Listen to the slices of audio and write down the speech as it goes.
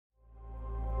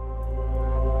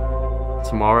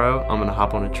Tomorrow, I'm gonna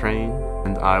hop on a train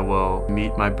and I will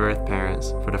meet my birth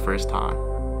parents for the first time.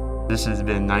 This has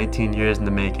been 19 years in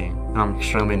the making, and I'm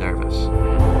extremely nervous.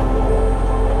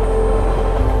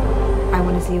 I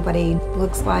want to see what he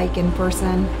looks like in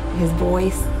person, his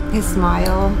voice, his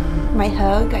smile, my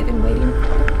hug I've been waiting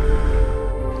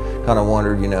for. Kind of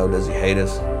wondered, does he hate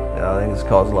us? I think it's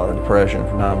caused a lot of depression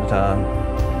from time to time.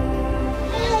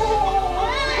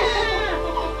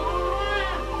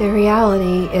 The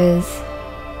reality is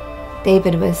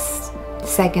David was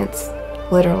seconds,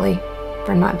 literally,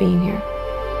 for not being here.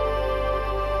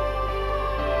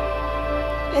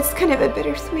 It's kind of a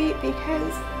bittersweet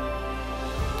because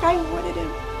I wanted him.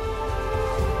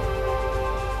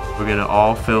 We're gonna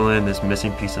all fill in this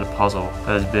missing piece of the puzzle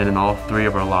that has been in all 3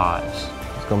 of our lives.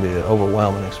 It's going to be an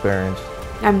overwhelming experience.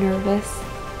 I'm nervous,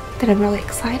 but I'm really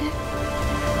excited.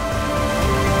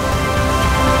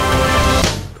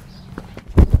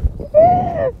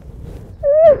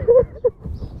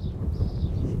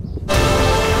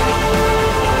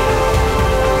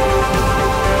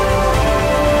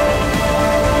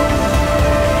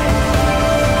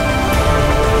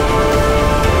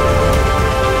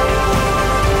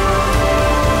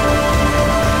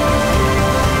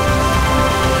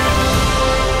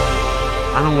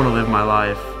 I don't want to live my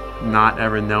life not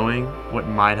ever knowing what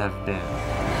might have been.